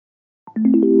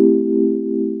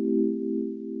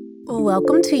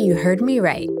Welcome to You Heard Me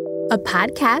Right, a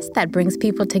podcast that brings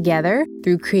people together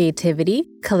through creativity,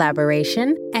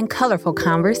 collaboration, and colorful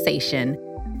conversation.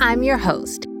 I'm your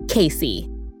host, Casey.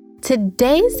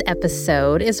 Today's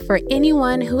episode is for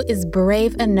anyone who is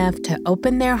brave enough to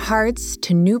open their hearts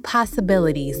to new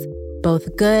possibilities,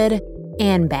 both good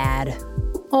and bad.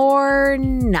 Or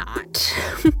not.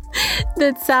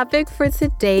 The topic for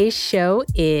today's show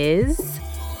is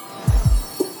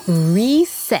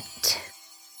reset.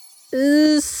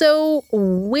 So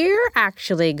we're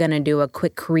actually going to do a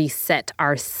quick reset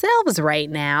ourselves right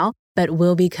now, but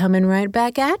we'll be coming right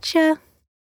back at you.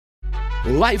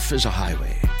 Life is a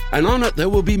highway, and on it there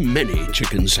will be many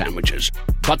chicken sandwiches.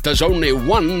 But there's only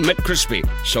one McCrispy.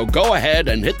 So go ahead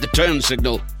and hit the turn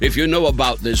signal if you know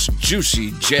about this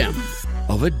juicy gem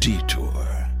of a detour.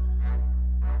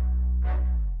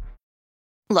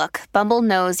 Look, Bumble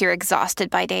knows you're exhausted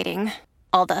by dating.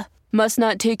 All the must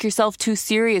not take yourself too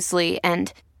seriously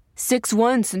and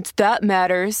 6'1" since that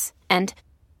matters. And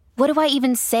what do I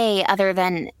even say other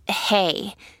than,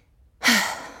 hey?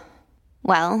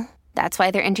 Well, that's why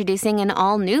they're introducing an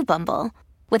all-new Bumble,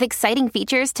 with exciting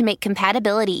features to make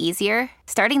compatibility easier,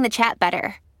 starting the chat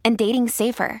better, and dating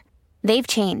safer. They've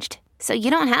changed, so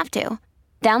you don't have to.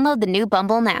 Download the new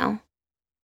Bumble now.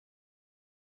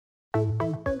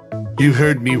 You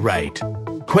heard me right.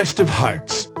 Quest of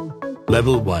Hearts.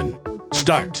 Level 1.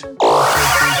 Start.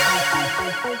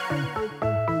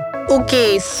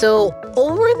 Okay, so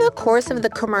over the course of the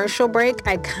commercial break,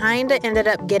 I kind of ended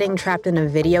up getting trapped in a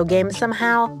video game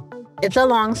somehow. It's a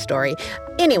long story.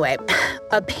 Anyway,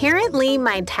 apparently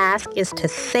my task is to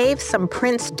save some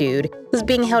prince dude who's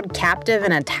being held captive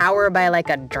in a tower by like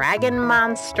a dragon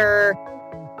monster.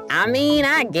 I mean,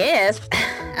 I guess.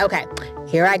 Okay,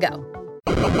 here I go.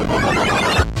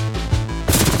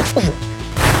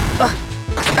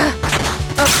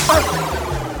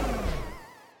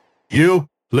 You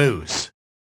lose.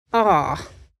 Aw.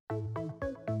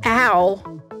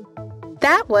 Ow.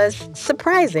 That was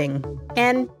surprising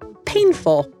and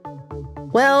painful.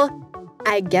 Well,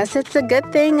 I guess it's a good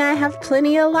thing I have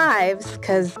plenty of lives,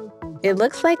 because it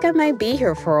looks like I might be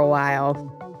here for a while.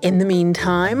 In the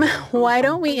meantime, why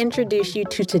don't we introduce you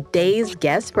to today's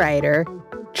guest writer,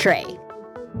 Trey.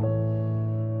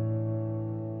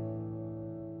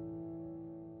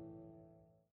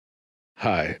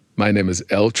 Hi, my name is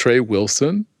L. Trey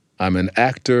Wilson. I'm an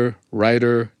actor,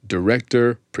 writer,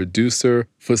 director, producer,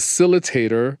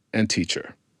 facilitator, and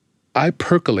teacher. I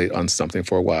percolate on something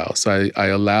for a while, so I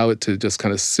allow it to just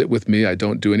kind of sit with me. I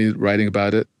don't do any writing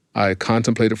about it. I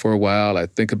contemplate it for a while. I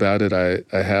think about it. I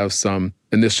have some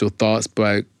initial thoughts, but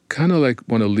I kind of like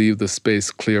want to leave the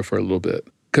space clear for a little bit.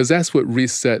 Because that's what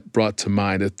Reset brought to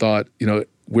mind. It thought,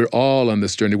 we're all on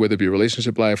this journey, whether it be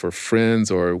relationship life or friends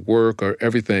or work or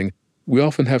everything. We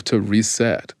often have to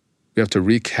reset. We have to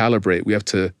recalibrate. We have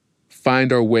to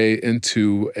find our way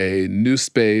into a new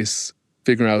space,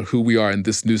 figuring out who we are in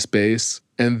this new space.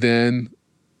 And then,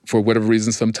 for whatever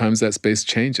reason, sometimes that space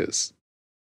changes.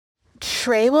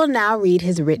 Trey will now read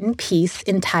his written piece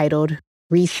entitled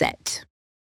Reset.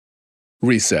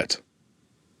 Reset.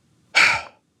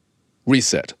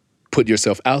 Reset. Put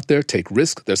yourself out there, take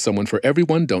risk. There's someone for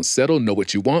everyone. Don't settle, know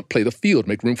what you want, play the field,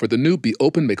 make room for the new, be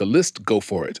open, make a list, go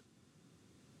for it.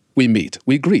 We meet,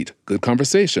 we greet, good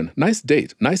conversation, nice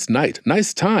date, nice night,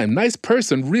 nice time, nice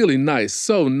person, really nice,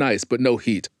 so nice, but no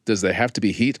heat. Does there have to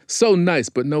be heat? So nice,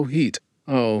 but no heat.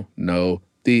 Oh, no,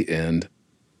 the end.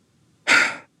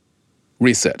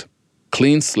 Reset.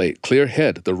 Clean slate, clear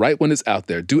head, the right one is out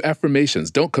there. Do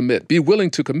affirmations, don't commit, be willing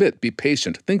to commit, be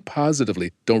patient, think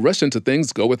positively, don't rush into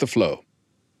things, go with the flow.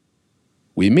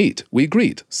 We meet, we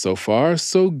greet. So far,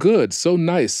 so good, so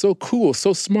nice, so cool,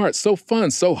 so smart, so fun,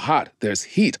 so hot. There's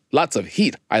heat, lots of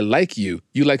heat. I like you.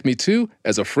 You like me too?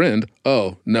 As a friend?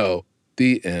 Oh, no.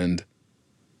 The end.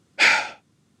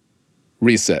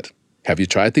 Reset. Have you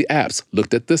tried the apps,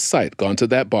 looked at this site, gone to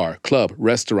that bar, club,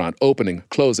 restaurant, opening,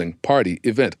 closing, party,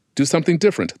 event? Do something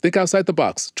different. Think outside the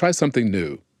box. Try something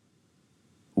new.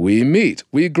 We meet,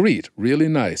 we greet, really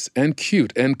nice and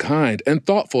cute and kind and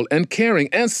thoughtful and caring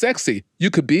and sexy. You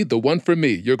could be the one for me.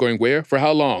 You're going where? For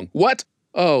how long? What?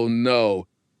 Oh, no.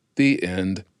 The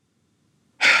end.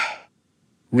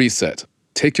 Reset.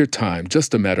 Take your time,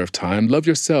 just a matter of time. Love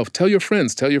yourself. Tell your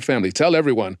friends, tell your family, tell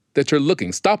everyone that you're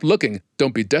looking. Stop looking.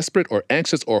 Don't be desperate or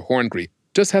anxious or horngry.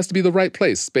 Just has to be the right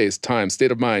place, space, time,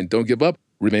 state of mind. Don't give up.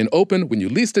 Remain open when you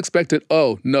least expect it.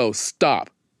 Oh, no, stop.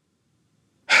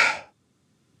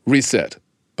 Reset,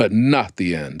 but not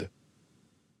the end.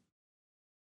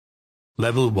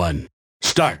 Level 1.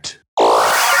 Start.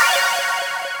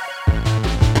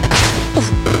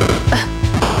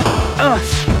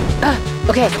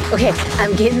 Okay,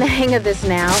 I'm getting the hang of this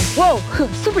now. Whoa,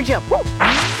 super jump. Woo.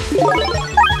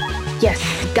 Yes,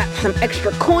 got some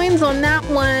extra coins on that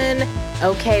one.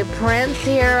 Okay, Prince,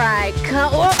 here I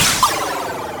come. Whoa.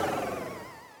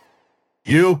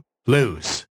 You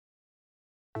lose.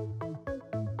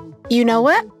 You know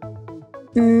what?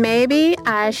 Maybe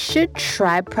I should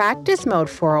try practice mode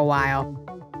for a while.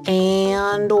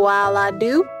 And while I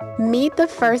do, meet the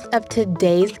first of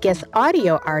today's guest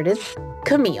audio artist,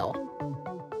 Camille.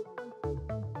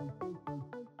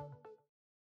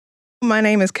 My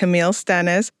name is Camille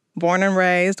Stennis, born and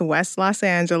raised West Los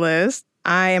Angeles.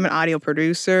 I am an audio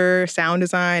producer, sound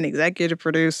design, executive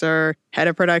producer, head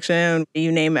of production.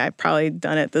 You name it, I've probably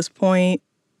done it at this point.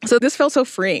 So this felt so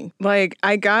freeing. Like,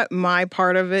 I got my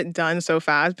part of it done so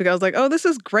fast because I was like, oh, this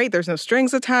is great. There's no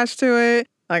strings attached to it.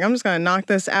 Like, I'm just going to knock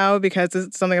this out because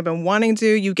it's something I've been wanting to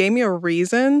do. You gave me a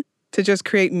reason to just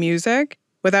create music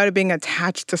without it being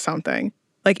attached to something.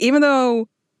 Like, even though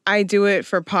I do it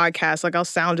for podcasts, like I'll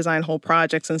sound design whole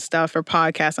projects and stuff for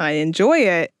podcasts and I enjoy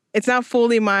it, it's not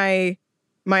fully my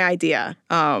idea.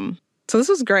 So this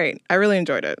was great. I really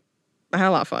enjoyed it. I had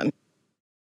a lot of fun.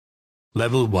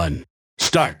 Level 1.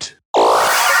 Start.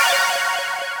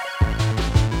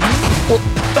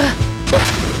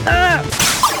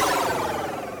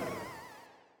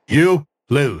 You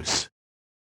lose.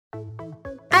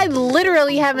 I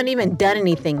literally haven't even done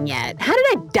anything yet. How did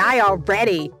I die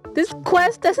already? This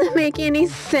quest doesn't make any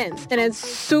sense, and it's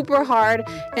super hard,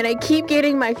 and I keep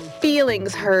getting my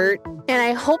feelings hurt, and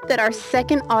I hope that our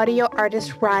second audio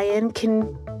artist, Ryan,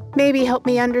 can maybe help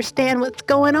me understand what's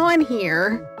going on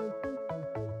here.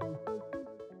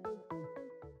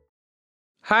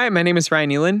 Hi, my name is Ryan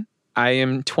Nealon. I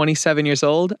am 27 years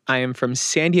old. I am from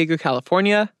San Diego,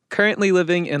 California, currently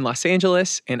living in Los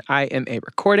Angeles, and I am a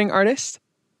recording artist.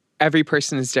 Every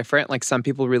person is different. Like, some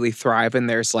people really thrive and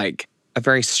there's like a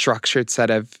very structured set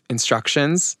of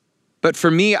instructions. But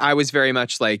for me, I was very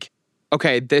much like,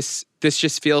 okay, this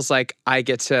just feels like I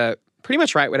get to pretty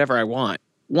much write whatever I want.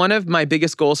 One of my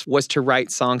biggest goals was to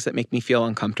write songs that make me feel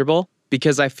uncomfortable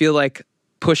because I feel like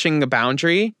pushing a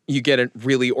boundary, you get a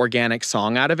really organic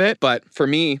song out of it. But for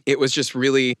me, it was just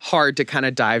really hard to kind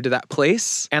of dive to that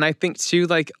place. And I think too,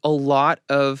 like, a lot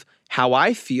of how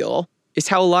I feel is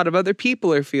how a lot of other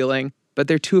people are feeling, but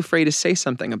they're too afraid to say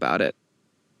something about it.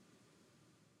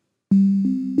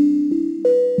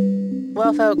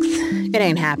 Well, folks, it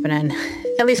ain't happening.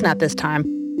 At least not this time.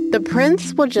 The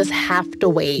Prince will just have to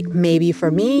wait. Maybe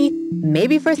for me,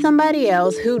 maybe for somebody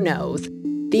else, who knows.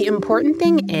 The important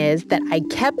thing is that I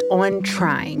kept on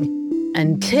trying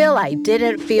until I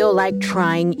didn't feel like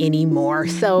trying anymore.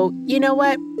 So, you know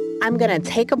what? I'm gonna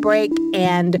take a break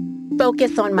and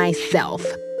focus on myself.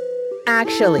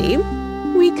 Actually,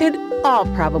 we could all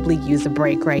probably use a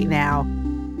break right now.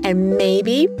 And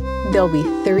maybe there'll be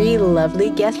 3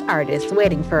 lovely guest artists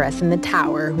waiting for us in the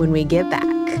tower when we get back.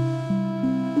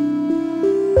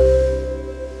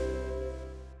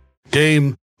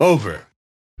 Game over.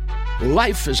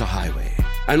 Life is a highway,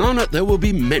 and on it there will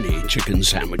be many chicken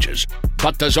sandwiches.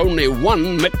 But there's only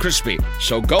one McCrispy.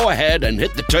 So go ahead and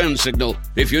hit the turn signal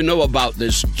if you know about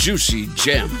this juicy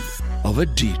gem of a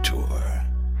detour.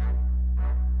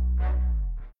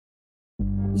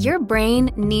 Your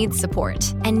brain needs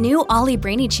support, and new Ollie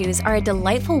Brainy Chews are a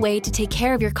delightful way to take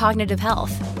care of your cognitive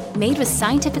health. Made with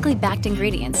scientifically backed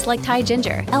ingredients like Thai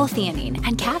ginger, L-theanine,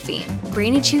 and caffeine,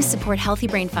 Brainy Chews support healthy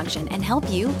brain function and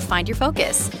help you find your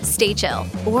focus, stay chill,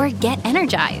 or get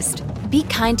energized. Be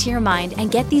kind to your mind and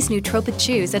get these nootropic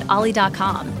chews at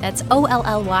ollie.com. That's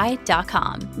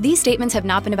OLLY.com. These statements have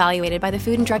not been evaluated by the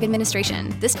Food and Drug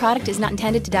Administration. This product is not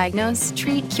intended to diagnose,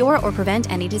 treat, cure, or prevent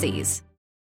any disease.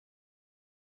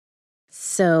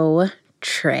 So,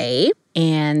 Trey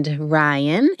and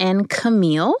Ryan and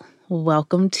Camille,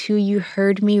 welcome to You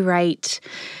Heard Me Right.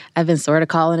 I've been sort of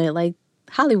calling it like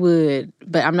Hollywood,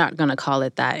 but I'm not going to call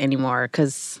it that anymore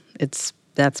because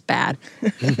that's bad.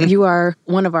 You are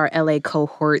one of our LA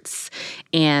cohorts,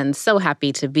 and so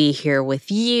happy to be here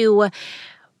with you.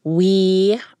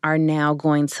 We are now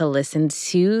going to listen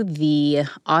to the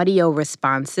audio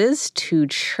responses to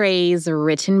Trey's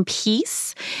written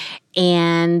piece,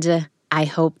 and I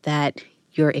hope that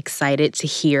you're excited to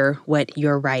hear what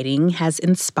your writing has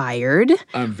inspired.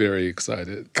 I'm very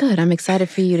excited. Good. I'm excited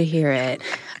for you to hear it.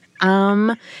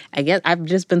 I guess I've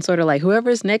just been sort of like,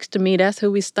 whoever's next to me, that's who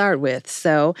we start with.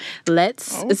 So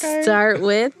let's start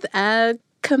with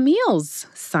Camille's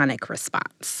sonic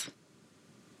response.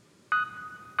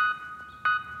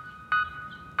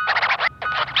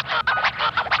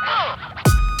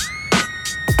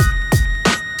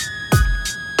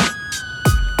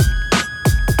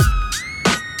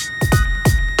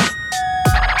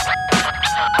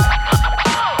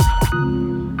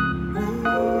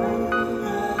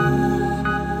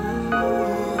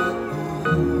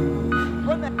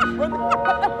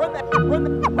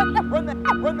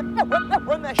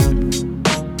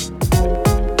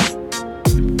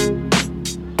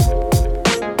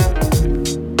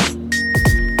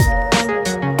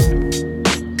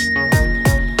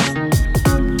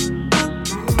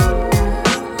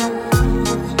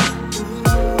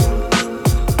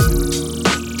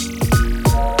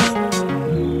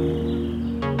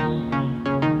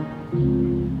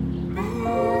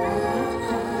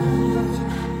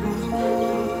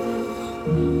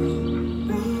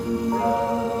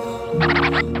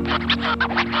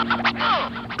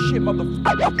 Shit,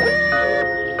 motherfucker.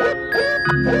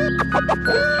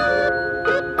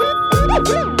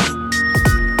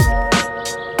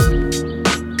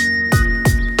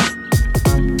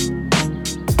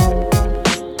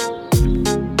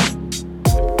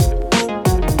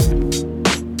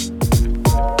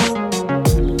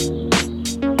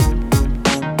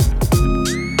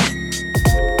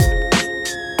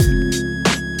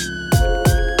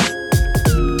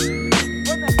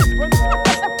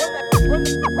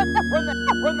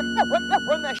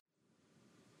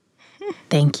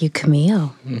 Thank you,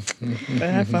 Camille. I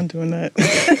had fun doing that.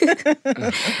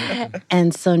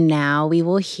 And so now we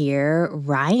will hear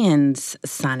Ryan's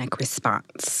sonic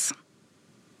response.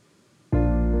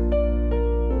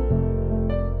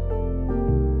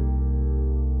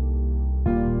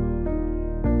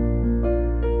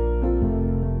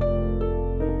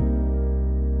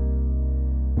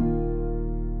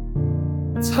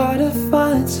 It's hard to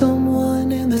find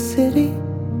someone in the city,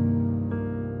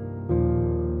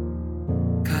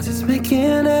 'cause it's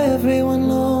making everyone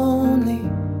lonely.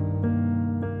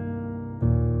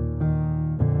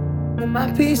 There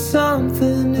might be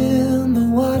something in the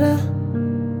water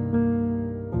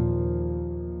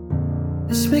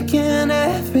that's making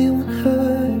everyone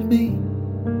hurt me.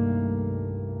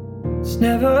 It's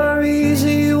never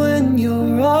easy when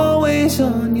you're always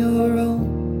on your own.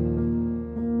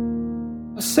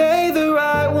 I say the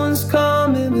right one's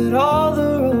coming, but all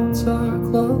the roads are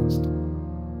closed.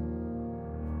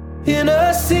 In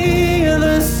a sea of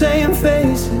the same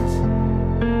faces,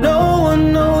 no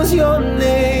one knows your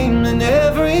name, and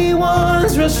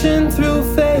everyone's rushing through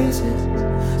phases,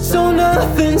 so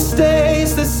nothing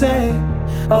stays the same.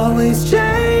 Always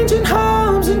changing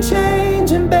homes and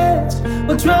changing beds,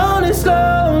 we're drowning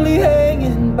slowly,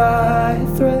 hanging by a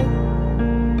thread.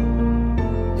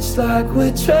 It's like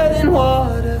we're treading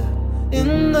water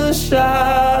in the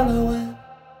shallow end.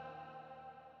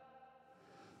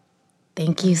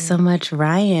 Thank you so much,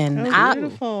 Ryan.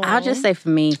 Beautiful. I'll just say for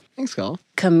me, Thanks, Cole.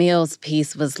 Camille's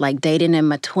piece was like dating in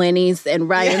my 20s, and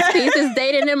Ryan's piece is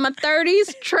dating in my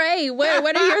 30s. Trey,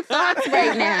 what are your thoughts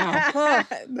right now?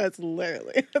 That's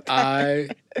literally. I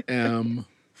am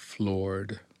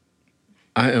floored.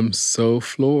 I am so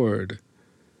floored.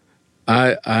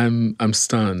 I'm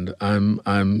stunned.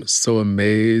 I'm so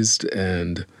amazed,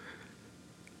 and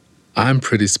I'm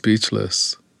pretty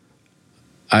speechless.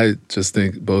 I just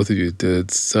think both of you did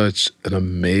such an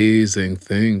amazing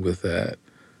thing with that.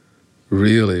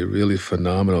 Really, really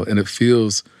phenomenal. And it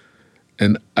feels,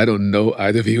 and I don't know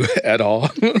either of you at all.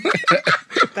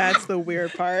 That's the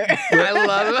weird part. I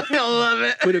love it. I love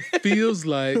it. But it feels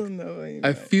like,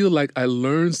 I feel like I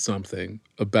learned something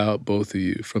about both of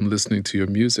you from listening to your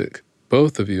music.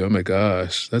 Both of you, oh my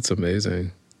gosh, that's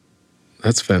amazing.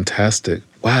 That's fantastic.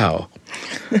 Wow.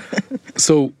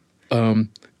 So,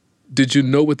 did you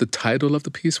know what the title of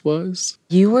the piece was?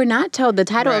 You were not told. The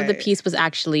title of the piece was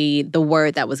actually the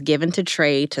word that was given to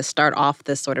Trey to start off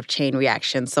this sort of chain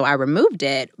reaction. So I removed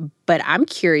it, but I'm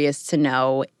curious to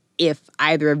know if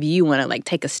either of you want to like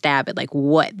take a stab at like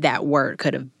what that word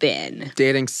could have been.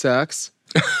 Dating sucks.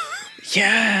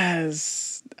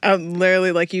 Yes.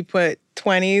 Literally, like you put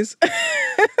 20s.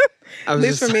 At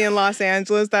least for me in Los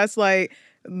Angeles, that's what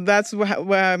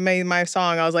I made my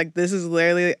song. I was like, this is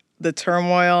literally the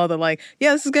turmoil, the like,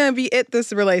 yeah, this is going to be it,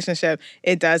 this relationship.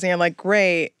 It does. And you're like,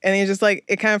 great. And you're just like,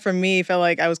 it kind of, for me, felt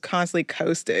like I was constantly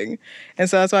coasting. And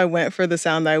so that's why I went for the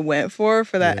sound that I went for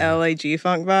that LA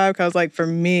G-Funk vibe. Because like, for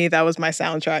me, that was my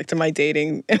soundtrack to my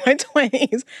dating in my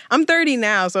 20s. I'm 30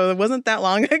 now, so it wasn't that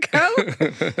long ago.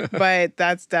 But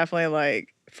that's definitely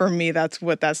like, for me, that's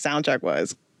what that soundtrack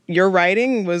was. Your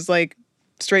writing was like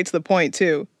straight to the point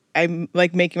too. I'm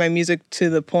like making my music to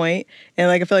the point, and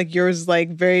like I feel like yours is like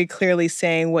very clearly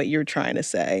saying what you're trying to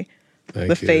say. Thank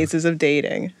the you. Phases of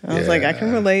dating. I was like, I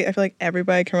can relate. I feel like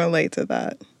everybody can relate to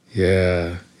that.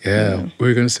 Yeah. Were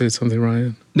you going to say something,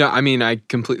 Ryan? No, I mean, I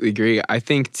completely agree. I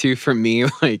think too, for me,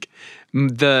 like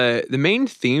the main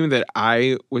theme that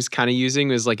I was kind of using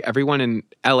was like everyone in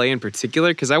LA in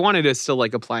particular, because I wanted to still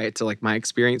like apply it to like my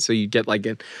experience, so you get like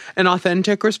an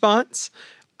authentic response.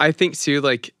 I think too,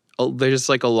 like there's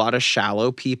like a lot of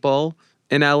shallow people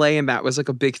in LA, and that was like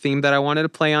a big theme that I wanted to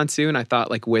play on too. And I thought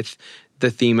like with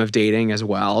the theme of dating as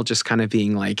well, just kind of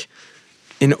being like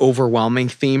an overwhelming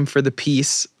theme for the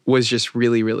piece was just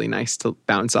really, really nice to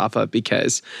bounce off of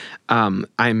because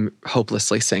I'm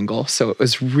hopelessly single. So it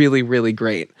was really, really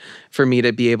great for me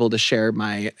to be able to share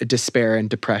my despair and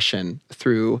depression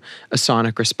through a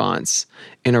sonic response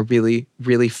in a really,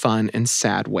 really fun and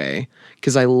sad way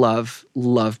because I love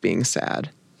being sad.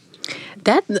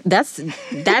 That's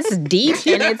deep,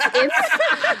 and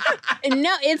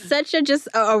it's such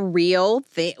a real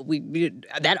thing.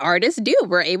 That artists do.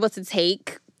 We're able to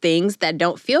take things that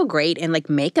don't feel great and like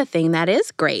make a thing that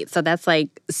is great. So that's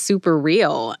like super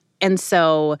real. And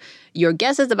so your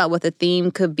guesses about what the theme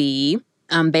could be,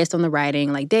 based on the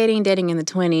writing, like dating in the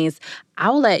 20s.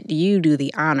 I'll let you do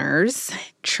the honors.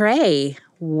 Trey,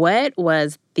 what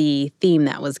was the theme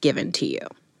that was given to you?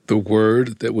 The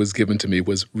word that was given to me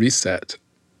was reset.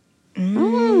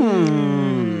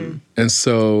 And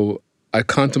so I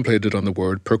contemplated on the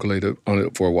word, percolated on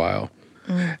it for a while.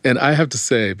 And I have to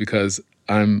say, because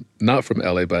I'm not from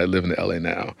LA, but I live in LA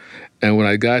now. And when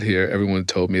I got here, everyone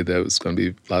told me that it was going to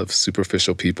be a lot of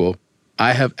superficial people.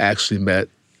 I have actually met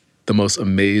the most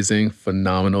amazing,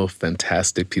 phenomenal,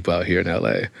 fantastic people out here in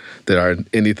LA that are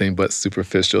anything but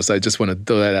superficial. So I just want to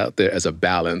throw that out there as a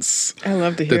balance. I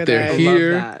love to hear that. They're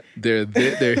here. I love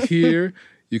that. They're here.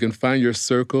 You can find your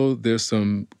circle. There's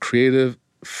some creative,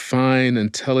 fine,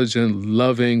 intelligent,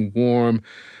 loving, warm,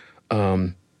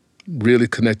 really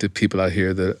connected people out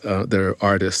here that are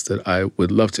artists that I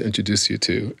would love to introduce you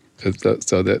to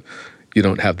so that you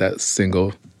don't have that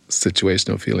single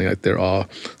situational feeling like they're all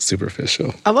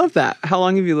superficial. I love that. How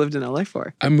long have you lived in LA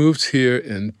for? I moved here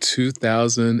in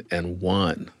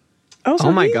 2001.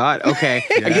 Oh my God. Okay.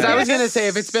 Because I was going to say,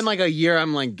 if it's been like a year,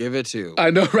 I'm like, give it to.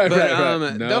 I know, right.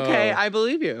 No. Okay, I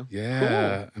believe you.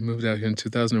 Yeah. Cool. I moved out here in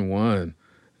 2001,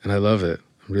 and I love it.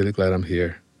 I'm really glad I'm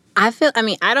here. I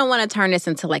don't want to turn this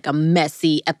into like a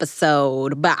messy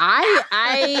episode, but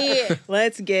I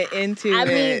let's get into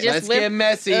it. Let's get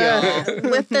messy, y'all.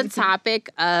 With the topic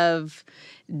of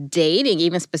dating,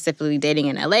 even specifically dating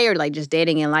in LA or like just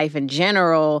dating in life in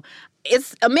general,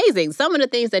 it's amazing. Some of the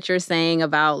things that you're saying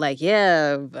about like,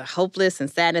 hopeless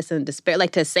and sadness and despair,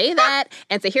 like to say that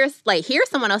and to hear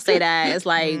someone else say that is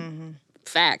like,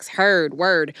 facts, heard,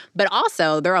 word. But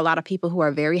also, there are a lot of people who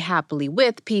are very happily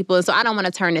with people. So I don't want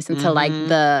to turn this into like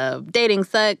the dating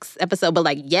sucks episode. But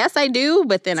like, yes, I do.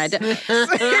 But then I do.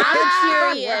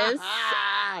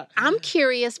 I'm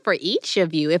curious for each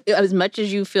of you, if as much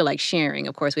as you feel like sharing.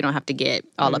 Of course, we don't have to get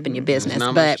all up in your business.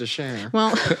 There's not much to share.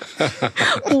 Well,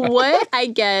 what I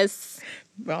guess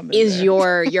is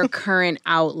your current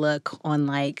outlook on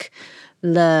like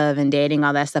love and dating,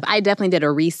 all that stuff? I definitely did a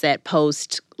reset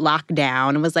post-lockdown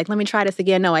and was like, let me try this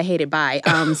again. No, I hate it. Bye.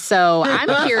 So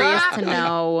I'm curious to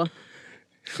know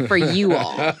for you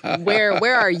all,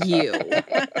 where are you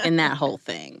in that whole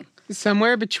thing?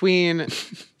 Somewhere between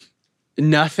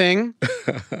nothing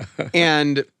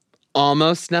and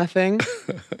almost nothing.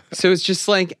 So it's just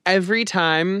like every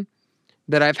time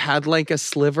that I've had like a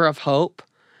sliver of hope,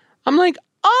 I'm like,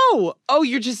 oh,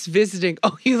 you're just visiting.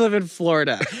 Oh, you live in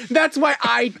Florida. That's why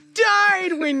I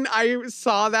died when I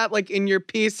saw that, like, in your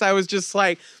piece. I was just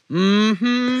like,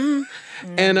 And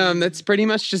that's pretty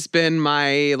much just been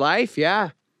my life,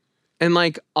 yeah. And,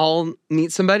 like, I'll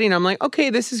meet somebody, and I'm like, okay,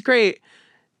 this is great.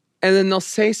 And then they'll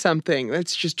say something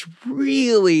that's just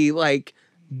really, like,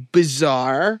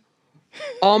 bizarre,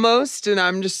 almost. And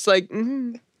I'm just like,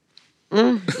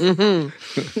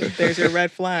 There's your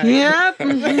red flag. Yep.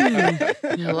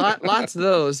 Yeah, lots of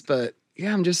those, but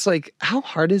yeah, I'm just like, how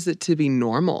hard is it to be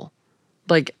normal?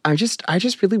 Like, I just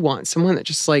really want someone that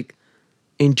just like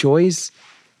enjoys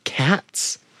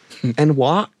cats and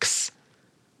walks,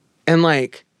 and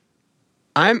like,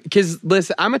 because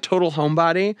listen, I'm a total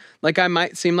homebody. Like, I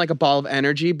might seem like a ball of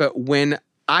energy, but when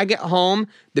I get home,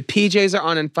 the PJs are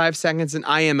on in 5 seconds, and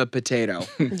I am a potato.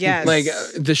 Yes. Like,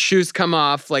 the shoes come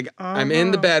off. Like, I'm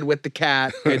in the bed with the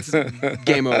cat. It's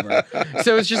game over.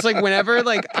 So it's just like whenever,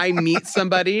 like, I meet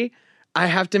somebody, I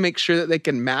have to make sure that they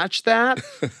can match that.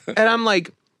 And I'm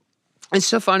like, it's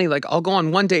so funny. Like, I'll go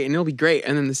on one date, and it'll be great.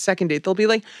 And then the second date, they'll be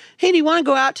like, hey, do you want to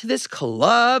go out to this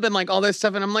club? And, like, all this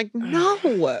stuff. And I'm like, no,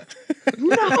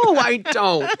 I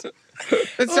don't.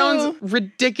 It sounds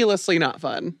ridiculously not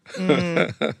fun.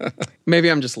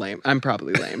 Maybe I'm just lame. I'm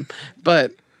probably lame.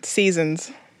 But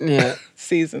seasons. Yeah.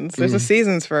 Seasons. There's a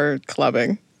seasons for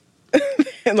clubbing.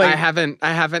 Like, I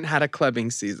haven't had a clubbing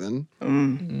season.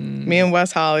 Me and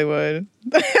West Hollywood.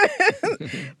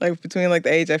 Like between like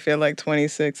the age I feel like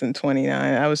 26 and 29,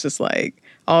 I was just like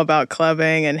all about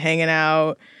clubbing and hanging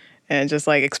out and just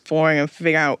like exploring and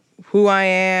figuring out who I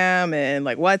am and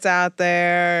like what's out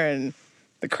there and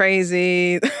the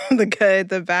crazy, the good,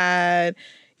 the bad,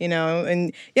 you know.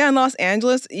 And yeah, in Los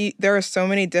Angeles, there are so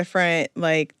many different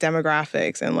like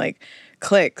demographics and like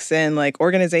cliques and like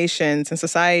organizations and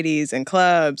societies and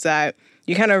clubs that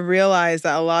you kind of realize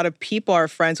that a lot of people are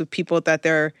friends with people that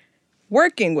they're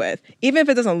working with. Even if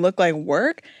it doesn't look like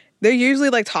work, they're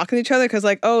usually like talking to each other because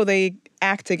like, oh, they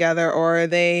act together or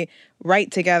they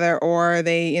write together or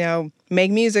they, you know,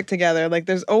 make music together. Like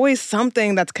there's always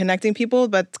something that's connecting people,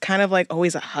 but it's kind of like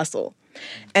always a hustle.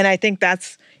 And I think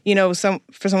that's, you know,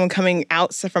 for someone coming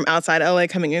out from outside LA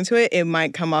coming into it, it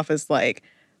might come off as like,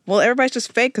 well, everybody's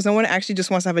just fake because no one actually just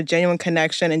wants to have a genuine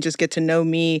connection and just get to know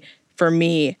me for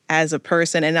me as a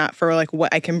person and not for like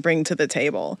what I can bring to the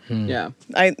table. Yeah.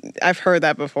 I've heard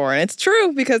that before and it's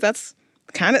true because that's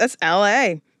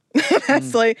LA.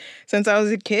 That's like, since I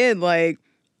was a kid, like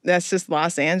that's just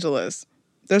Los Angeles.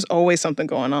 There's always something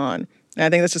going on. And I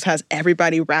think this just has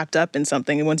everybody wrapped up in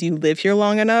something. And once you live here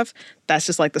long enough, that's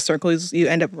just like the circles you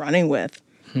end up running with.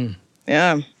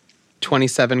 Yeah.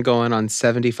 27 going on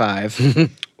 75.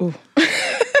 Ooh.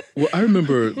 Well, I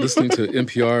remember listening to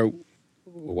NPR a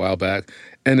while back,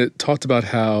 and it talked about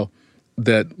how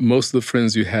that most of the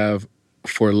friends you have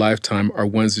for a lifetime are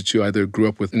ones that you either grew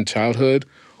up with in childhood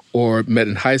or met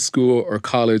in high school or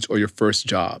college or your first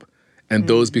job. And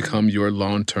those become your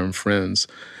long-term friends.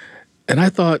 And I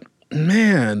thought,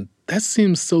 man, that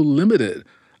seems so limited.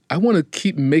 I want to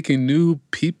keep making new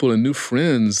people and new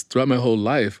friends throughout my whole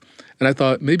life. And I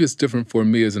thought maybe it's different for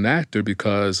me as an actor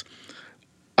because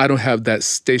I don't have that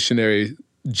stationary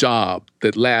job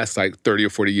that lasts like 30 or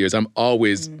 40 years. I'm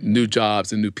always new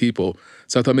jobs and new people.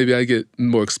 So I thought maybe I get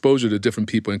more exposure to different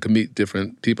people and can meet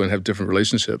different people and have different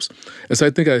relationships. And so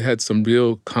I think I had some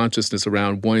real consciousness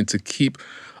around wanting to keep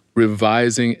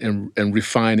revising and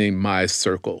refining my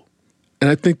circle. And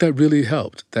I think that really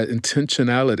helped, that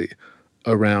intentionality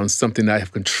around something that I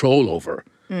have control over.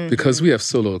 Because we have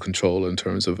so little control in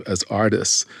terms of, as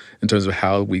artists, in terms of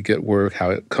how we get work, how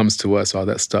it comes to us, all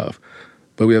that stuff.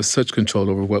 But we have such control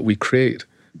over what we create.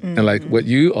 And like what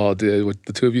you all did, what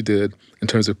the two of you did, in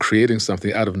terms of creating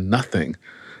something out of nothing.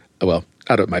 Well,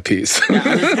 out of my piece.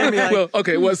 Well,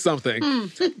 okay, it was something.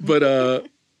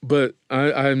 But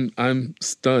I'm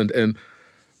stunned. And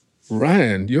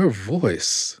Ryan, your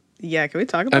voice. Yeah, can we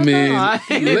talk about that?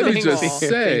 I mean, let me just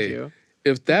say,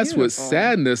 if that's what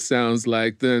sadness sounds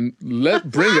like, then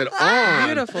bring it on.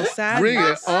 Beautiful sadness. Bring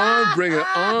it on, bring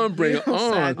it on, bring it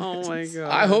on. Oh my God.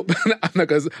 I hope,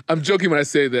 I'm joking when I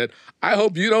say that. I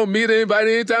hope you don't meet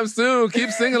anybody anytime soon.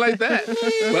 Keep singing like that. But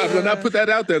I will not put that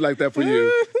out there like that for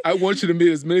you. I want you to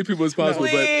meet as many people as possible.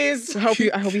 Please. I hope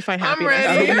you find happiness.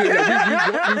 I'm ready.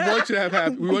 We want you to have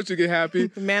happy. We want you to get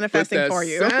happy. Manifesting for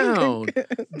you.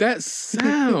 That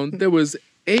sound, there was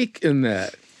ache in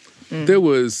that. There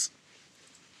was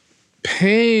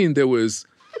pain, there was,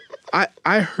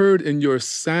 I heard in your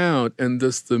sound and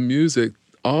the music,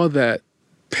 all that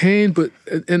pain, but,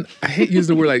 and I hate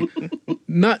using the word like,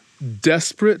 not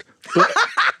desperate,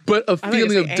 but a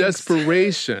feeling of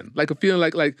desperation. Like a feeling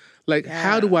like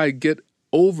how do I get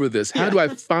over this? How do I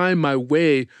find my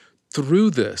way through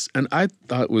this? And I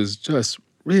thought it was just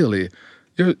really,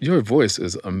 your voice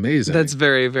is amazing. That's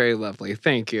very, very lovely.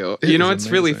 Thank you. You know, it's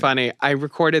really funny. I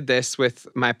recorded this with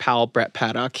my pal, Brett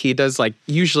Paddock. He does like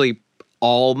usually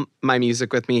all my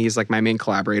music with me. He's like my main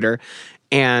collaborator.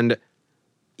 And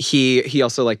he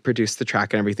also like produced the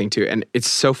track and everything too. And it's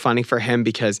so funny for him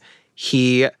because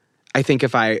I think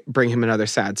if I bring him another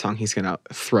sad song, he's going to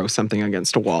throw something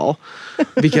against a wall.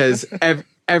 Because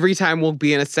every time we'll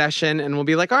be in a session and we'll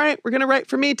be like, all right, we're going to write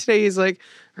for me today. He's like,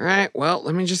 all right, well,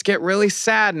 let me just get really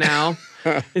sad now.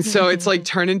 And so it's like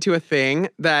turned into a thing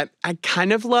that I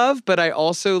kind of love, but I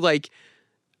also like,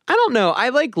 I don't know, I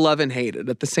like love and hate it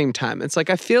at the same time. It's like,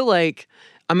 I feel like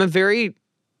I'm a very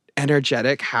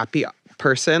energetic, happy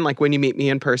person, like when you meet me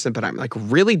in person, but I'm like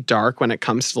really dark when it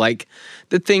comes to like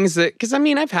the things that, because I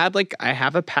mean, I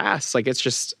have a past. Like it's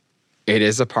just, it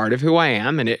is a part of who I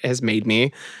am and it has made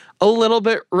me a little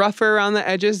bit rougher around the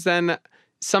edges than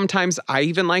sometimes I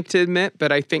even like to admit,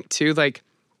 but I think too, like,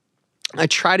 I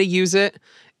try to use it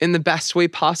in the best way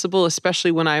possible,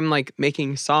 especially when I'm like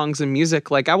making songs and music.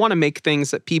 Like I want to make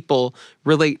things that people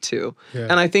relate to. Yeah.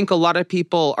 And I think a lot of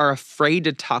people are afraid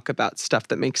to talk about stuff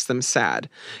that makes them sad.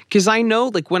 Because I know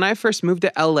like when I first moved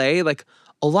to LA, like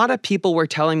a lot of people were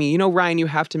telling me, you know, Ryan, you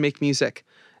have to make music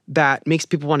that makes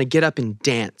people want to get up and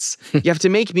dance. You have to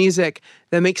make music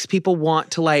that makes people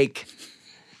want to like,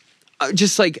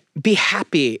 just like be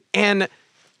happy. And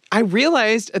I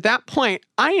realized at that point,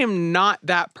 I am not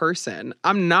that person.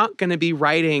 I'm not going to be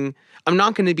writing. I'm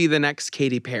not going to be the next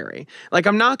Katy Perry. Like,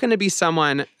 I'm not going to be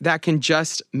someone that can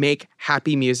just make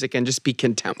happy music and just be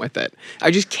content with it.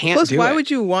 I just can't do it. Plus, why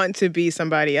would you want to be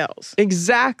somebody else?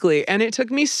 Exactly. And it took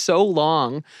me so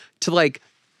long to like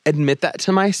admit that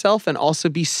to myself and also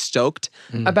be stoked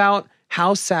about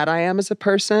how sad I am as a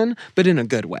person, but in a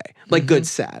good way. Like good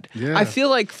sad. Yeah. I feel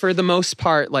like for the most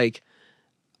part, like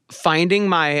finding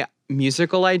my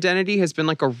musical identity has been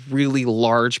like a really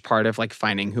large part of like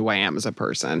finding who I am as a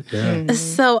person. Yeah.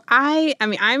 So I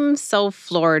mean, I'm so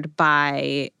floored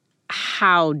by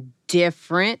how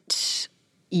different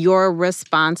your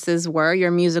responses were,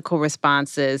 your musical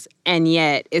responses, and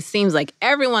yet it seems like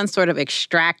everyone's sort of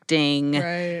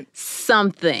extracting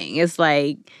something. It's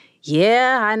like,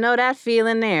 yeah, I know that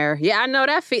feeling there. Yeah, I know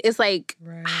that feeling. It's like,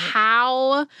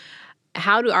 how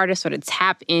do artists sort of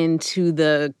tap into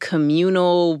the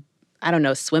communal, I don't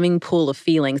know, swimming pool of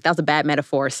feelings? That was a bad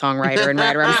metaphor, songwriter and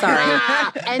writer, I'm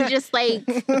sorry. And just like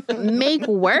make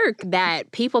work that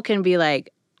people can be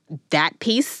like, that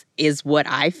piece is what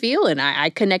I feel and I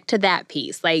connect to that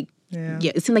piece. Like, yeah,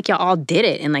 it seemed like y'all all did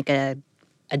it in like a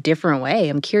different way.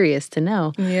 I'm curious to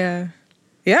know. Yeah.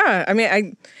 Yeah. I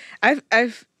mean,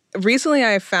 I've recently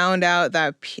I found out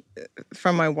that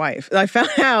from my wife. I found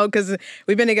out because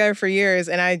we've been together for years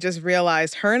and I just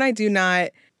realized her and I do not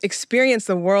experience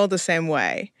the world the same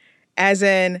way. As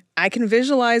in, I can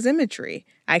visualize imagery.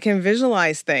 I can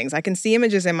visualize things. I can see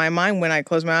images in my mind when I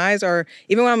close my eyes, or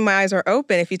even when my eyes are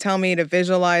open. If you tell me to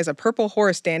visualize a purple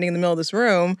horse standing in the middle of this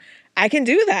room, I can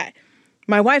do that.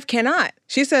 My wife cannot.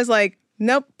 She says like,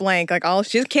 nope, blank. Like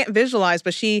she can't visualize,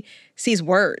 but she sees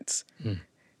words.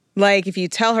 Like if you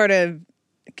tell her to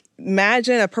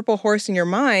imagine a purple horse in your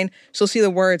mind, she'll see the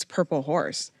words purple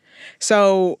horse.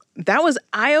 So that was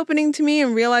eye-opening to me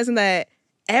and realizing that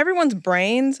everyone's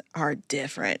brains are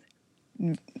different,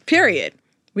 period.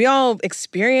 We all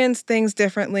experience things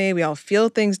differently. We all feel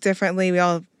things differently. We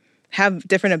all have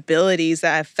different abilities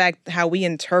that affect how we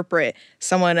interpret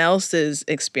someone else's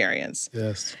experience.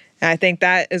 Yes. And I think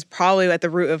that is probably at the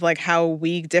root of like how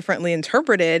we differently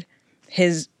interpreted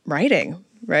his writing,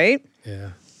 right? Yeah.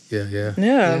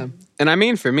 And I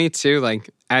mean, for me too, like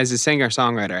as a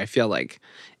singer-songwriter, I feel like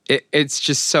it's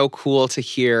just so cool to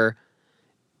hear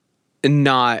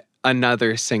not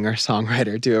another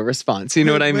singer-songwriter do a response. You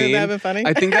know what I mean? Wouldn't that be funny?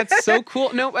 I think that's so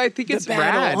cool. No, I think it's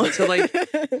rad to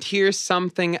like hear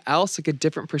something else, like a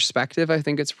different perspective. I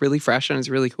think it's really fresh and it's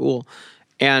really cool.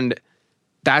 And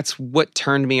that's what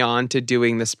turned me on to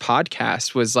doing this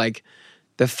podcast was like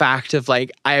the fact of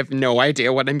like, I have no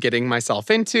idea what I'm getting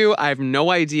myself into. I have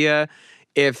no idea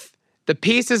if the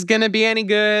piece is going to be any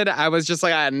good. I was just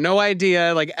like, I had no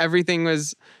idea. Like everything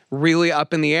was really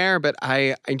up in the air, but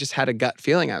I just had a gut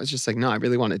feeling. I was just like, no, I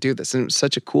really want to do this. And it was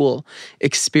such a cool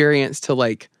experience to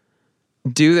like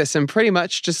do this. And pretty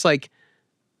much just like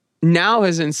now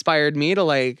has inspired me to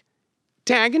like,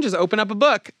 dang, I can just open up a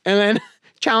book and then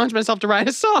challenge myself to write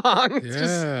a song. It's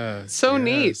just so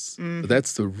neat. Mm-hmm.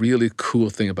 That's the really cool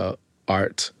thing about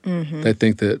art. Mm-hmm. I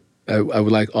think that I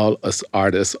would like all us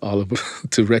artists,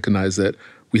 to recognize that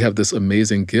we have this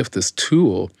amazing gift, this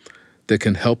tool that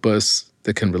can help us,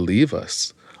 that can relieve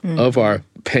us of our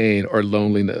pain or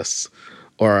loneliness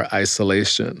or our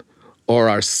isolation or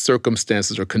our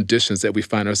circumstances or conditions that we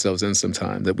find ourselves in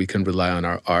sometime, that we can rely on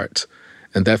our art.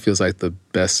 And that feels like the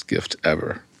best gift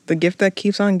ever. The gift that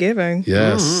keeps on giving.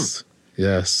 Yes.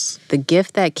 Yes. The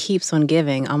gift that keeps on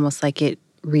giving, almost like it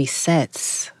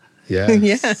resets.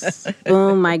 Yes. Yeah.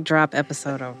 Boom, mic drop,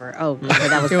 episode over. Oh, okay,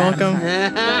 that was You're bad. welcome.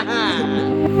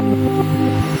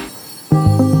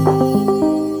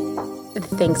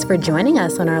 Thanks for joining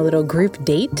us on our little group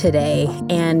date today.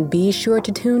 And be sure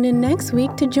to tune in next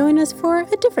week to join us for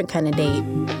a different kind of date.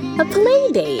 A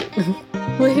play date.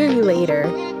 We'll hear you later.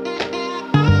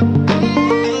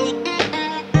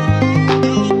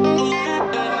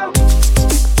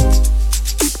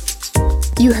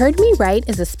 You Heard Me Right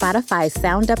is a Spotify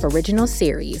Sound Up original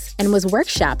series and was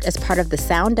workshopped as part of the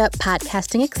Sound Up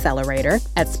Podcasting Accelerator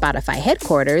at Spotify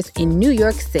headquarters in New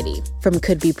York City. From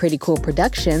Could Be Pretty Cool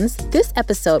Productions, this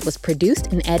episode was produced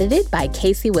and edited by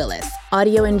Casey Willis.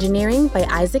 Audio engineering by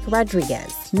Isaac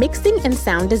Rodriguez. Mixing and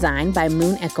sound design by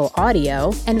Moon Echo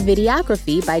Audio, and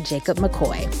videography by Jacob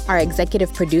McCoy. Our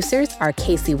executive producers are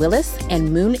Casey Willis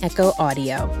and Moon Echo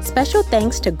Audio. Special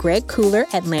thanks to Greg Cooler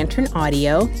at Lantern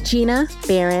Audio, Gina,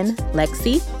 Barry, Aaron,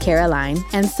 Lexi, Caroline,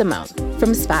 and Simone.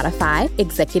 From Spotify,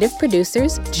 executive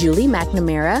producers Julie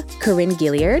McNamara, Corinne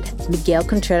Gilliard, Miguel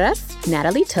Contreras,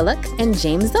 Natalie Tilloch, and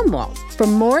James Zumwalt. For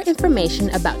more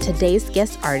information about today's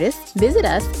guest artist, visit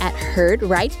us at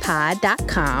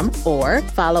heardrightpod.com or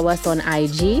follow us on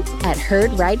IG at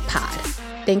heardrightpod.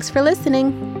 Thanks for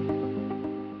listening.